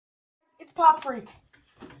it's Pop Freak.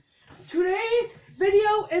 Today's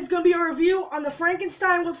video is going to be a review on the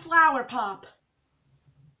Frankenstein with flower pop.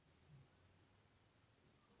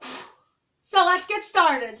 So let's get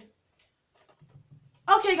started.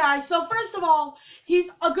 Okay guys, so first of all,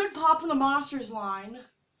 he's a good pop in the Monsters line.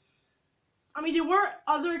 I mean, there were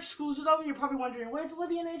other exclusives of them. You're probably wondering, where's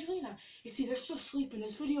Olivia and Angelina? You see, they're still sleeping.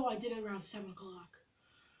 This video I did around 7 o'clock.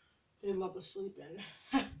 They love to sleep in.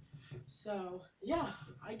 So, yeah,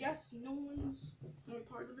 I guess no one's going to be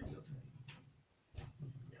part of the video today.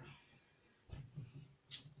 Yeah.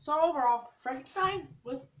 So, overall, Frankenstein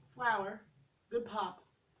with flower. Good pop.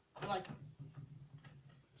 I like it.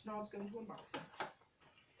 So now let's get into unboxing.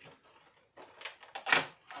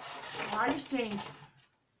 I just think...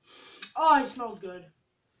 Oh, it smells good.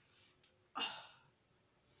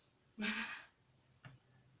 This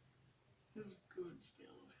is good still.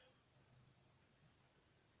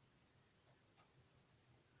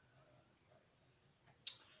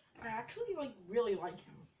 I actually really like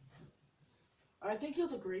him. I think he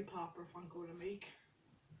was a great pop or Funko to make.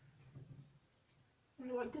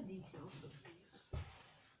 I like the details of the face.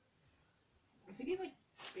 I think he's like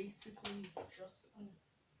basically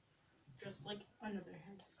just like another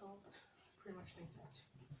head sculpt. Pretty much think that.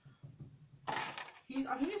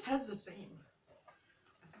 I think his head's the same.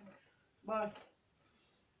 I think. But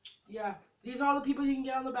yeah, these are all the people you can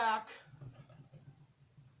get on the back.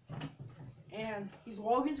 And he's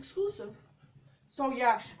Walgreens exclusive. So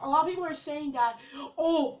yeah, a lot of people are saying that,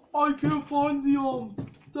 oh, I can't find the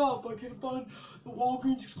stuff. I can't find the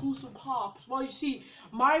Walgreens exclusive pops. Well, you see,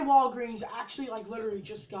 my Walgreens actually literally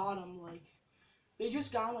just got them. They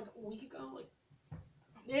just got them a week ago.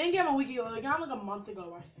 They didn't get them a week ago. They got them a month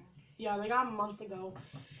ago, I think. Yeah, they got them a month ago.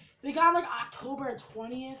 They got them October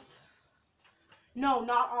 20th. No,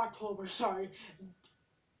 not October. Sorry.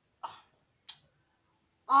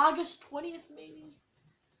 August 20th, maybe.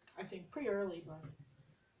 I think pretty early, but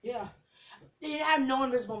yeah, they didn't have no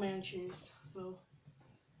Invisible Man chase. So,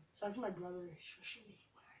 sorry for my brother shushing me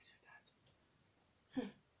when I said that.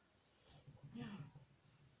 Yeah.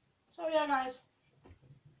 So yeah, guys.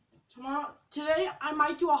 Today I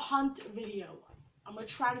might do a hunt video. I'm gonna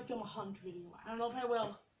try to film a hunt video. I don't know if I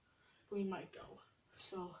will, but we might go.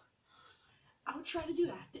 So I would try to do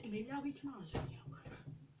that. Maybe that'll be tomorrow's video.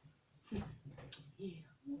 Yeah.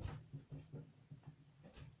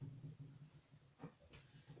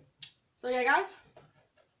 So yeah, guys,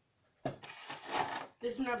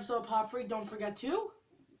 this has been an episode of Pop Freak. Don't forget to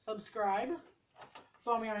subscribe.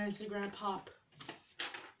 Follow me on Instagram, Pop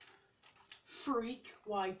Freak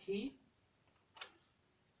YT.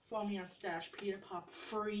 Follow me on Stash Peter, Pop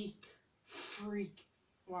Freak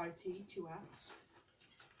YT 2X.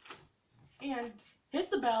 And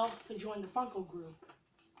hit the bell to join the Funko group.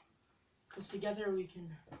 Because together we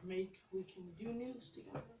can do news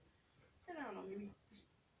together. And I don't know, maybe just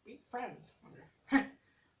be friends.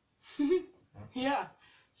 Yeah.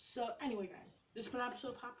 So anyway, guys, this has been an episode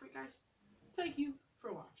of Pop Freak, guys. Thank you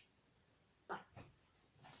for watching.